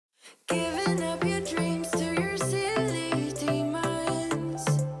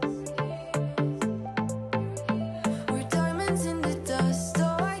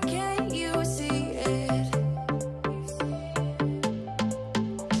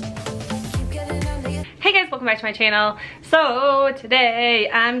welcome back to my channel. So today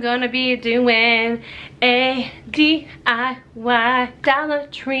I'm gonna be doing a DIY Dollar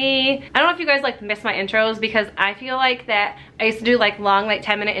Tree. I don't know if you guys like miss my intros because I feel like that I used to do like long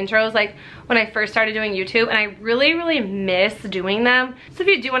 10-minute intros like when I first started doing YouTube, and I really miss doing them. So if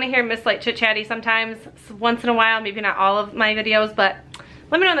you do want to hear Miss like chit chatty sometimes, once in a while, maybe not all of my videos, but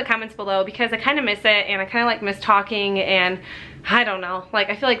let me know in the comments below because I kind of miss it, and I kind of like miss talking, and I don't know, like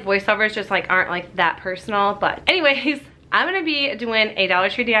I feel like voiceovers just like aren't like that personal. But anyways, I'm gonna be doing a Dollar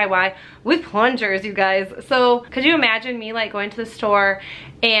Tree DIY with plungers, you guys. So could you imagine me like going to the store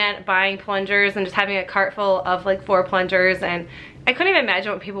and buying plungers and just having a cart full of like 4 plungers? And I couldn't even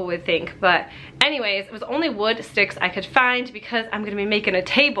imagine what people would think. But anyways, it was only wood sticks I could find because I'm gonna be making a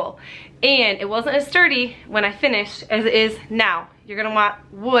table, and it wasn't as sturdy when I finished as it is now. You're gonna want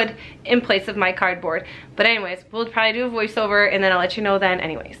wood in place of my cardboard. But anyways, we'll probably do a voiceover and then I'll let you know then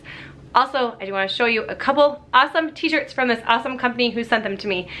anyways. Also, I do want to show you a couple awesome t-shirts from this awesome company who sent them to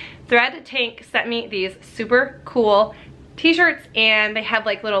me. Thread Tank sent me these super cool t-shirts, and they have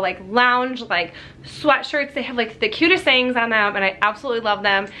like little like lounge like sweatshirts. They have like the cutest sayings on them, and I absolutely love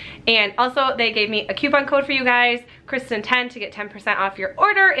them. And also they gave me a coupon code for you guys, Kristen10, to get 10% off your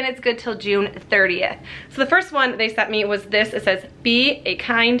order, and it's good till June 30th. So the first one they sent me was this. It says, "Be a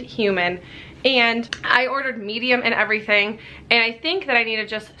kind human." And I ordered medium and everything, and I think that I need to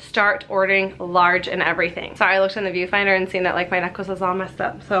just start ordering large and everything. Sorry, I looked in the viewfinder and seen that like my necklace is all messed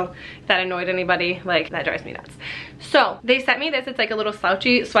up, so if that annoyed anybody, like that drives me nuts. So they sent me this. It's like a little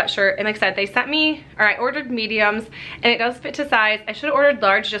slouchy sweatshirt, and like I said, they sent me, or I ordered mediums, and it does fit to size. I should have ordered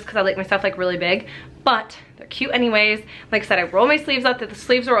large just because I like my stuff like really big, but they're cute anyways. Like I said, I roll my sleeves up. The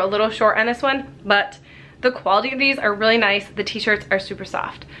sleeves were a little short on this one, but the quality of these are really nice. The t-shirts are super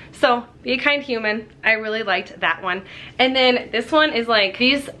soft. So, Be a Kind Human, I really liked that one. And then this one is like,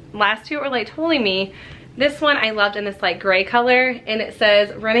 these last two are like totally me. This one I loved in this like gray color, and it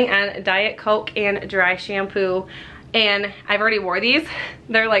says, "Running on Diet Coke and dry shampoo." And I've already wore these.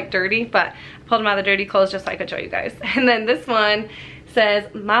 They're like dirty, but I pulled them out of the dirty clothes just so I could show you guys. And then this one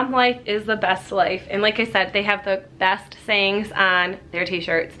says, "Mom life is the best life." And like I said, they have the best sayings on their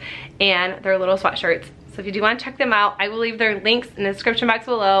t-shirts and their little sweatshirts. So if you do want to check them out, I will leave their links in the description box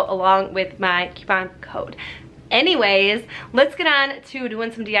below along with my coupon code. Anyways, let's get on to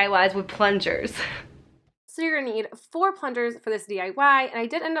doing some DIYs with plungers. So you're gonna need 4 plungers for this DIY, and I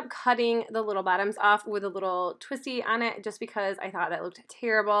did end up cutting the little bottoms off with a little twisty on it just because I thought that looked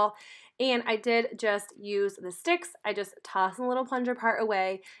terrible. And I did just use the sticks. I just tossed the little plunger part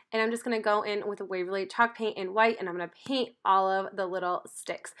away, and I'm just going to go in with a Waverly chalk paint in white, and I'm going to paint all of the little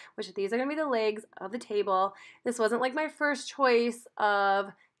sticks, which these are going to be the legs of the table. This wasn't like my first choice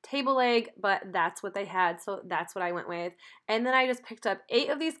of table leg, but that's what they had, so that's what I went with. And then I just picked up 8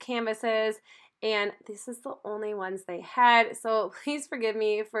 of these canvases, and this is the only ones they had, so please forgive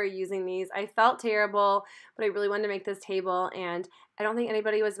me for using these. I felt terrible, but I really wanted to make this table, and I don't think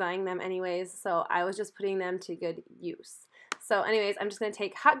anybody was buying them anyways, so I was just putting them to good use. So anyways, I'm just going to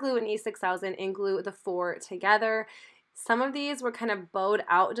take hot glue and E6000 and glue the 4 together. Some of these were kind of bowed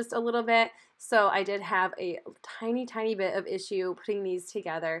out just a little bit, so I did have a tiny bit of issue putting these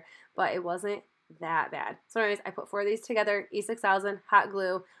together, but it wasn't that bad. So anyways, I put 4 of these together, E6000, hot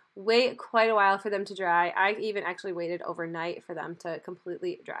glue, wait quite a while for them to dry. I even actually waited overnight for them to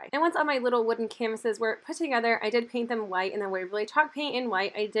completely dry. And once all my little wooden canvases were put together, I did paint them white, and then Waverly chalk paint in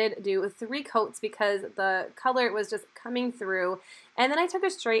white. I did do 3 coats because the color was just coming through. And then I took a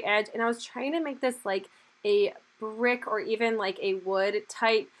straight edge, and I was trying to make this like a brick or even like a wood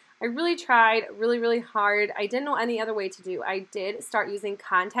type. I really tried really hard. I didn't know any other way to do. I did start using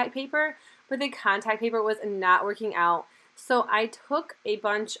contact paper, but the contact paper was not working out. So I took a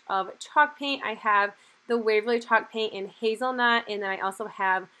bunch of chalk paint. I have the Waverly chalk paint in hazelnut, and then I also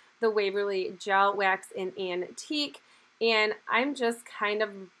have the Waverly gel wax in antique. And I'm just kind of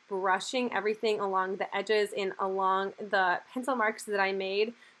brushing everything along the edges and along the pencil marks that I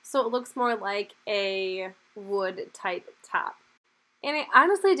made, so it looks more like a wood type top. And I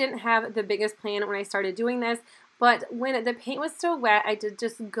honestly didn't have the biggest plan when I started doing this, but when the paint was still wet, I did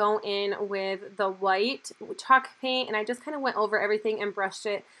just go in with the white chalk paint, and I just kind of went over everything and brushed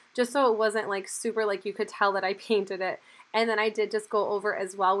it just so it wasn't like super like you could tell that I painted it. And then I did just go over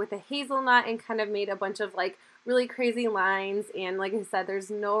as well with the hazelnut and kind of made a bunch of like really crazy lines. And like I said,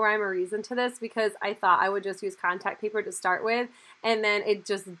 there's no rhyme or reason to this because I thought I would just use contact paper to start with, and then it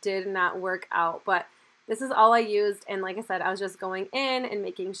just did not work out. But this is all I used, and like I said, I was just going in and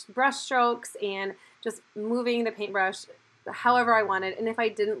making brush strokes and just moving the paintbrush however I wanted. And if I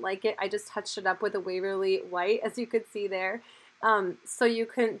didn't like it, I just touched it up with a Waverly white, as you could see there. so you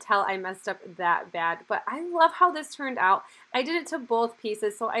couldn't tell I messed up that bad. But I love how this turned out. I did it to both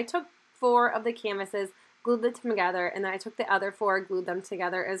pieces. So I took 4 of the canvases, glued them together, and then I took the other 4, glued them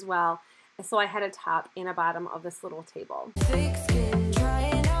together as well. And so I had a top and a bottom of this little table. Thick skin,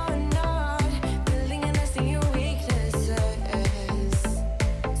 trying on not building a nest in your weaknesses.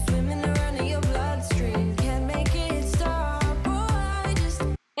 Swimming around in your bloodstream, can't make it stop. Oh, I just...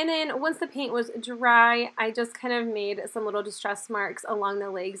 And then once the paint was dry, I just kind of made some little distress marks along the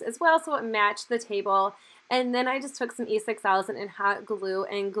legs as well so it matched the table. And then I just took some E6000 and hot glue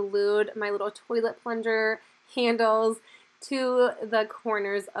and glued my little toilet plunger handles to the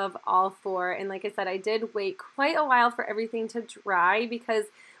corners of all 4. And like I said, I did wait quite a while for everything to dry because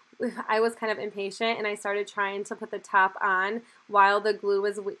I was kind of impatient and I started trying to put the top on while the glue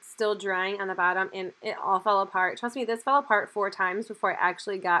was still drying on the bottom, and it all fell apart. Trust me, this fell apart 4 times before I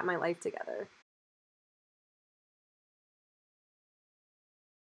actually got my life together.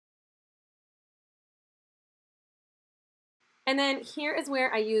 And then here is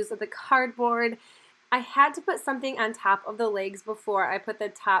where I used the cardboard. I had to put something on top of the legs before I put the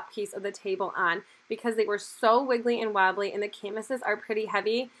top piece of the table on because they were so wiggly and wobbly, and the canvases are pretty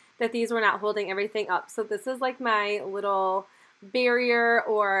heavy that these were not holding everything up. So this is like my little barrier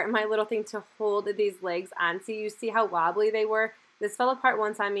or my little thing to hold these legs on. So you see how wobbly they were? This fell apart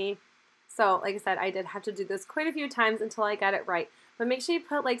once on me. So like I said, I did have to do this quite a few times until I got it right. But make sure you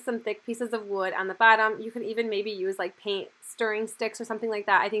put like some thick pieces of wood on the bottom. You could even maybe use like paint stirring sticks or something like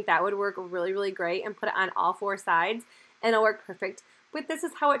that. I think that would work really, really great, and put it on all 4 sides and it'll work perfect. But this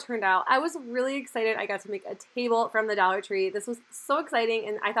is how it turned out. I was really excited. I got to make a table from the Dollar Tree. This was so exciting,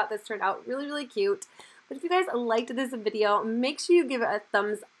 and I thought this turned out really, really cute. But if you guys liked this video, make sure you give it a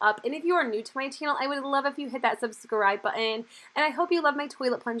thumbs up. And if you are new to my channel, I would love if you hit that subscribe button. And I hope you love my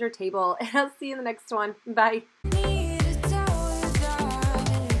toilet plunger table. And I'll see you in the next one. Bye.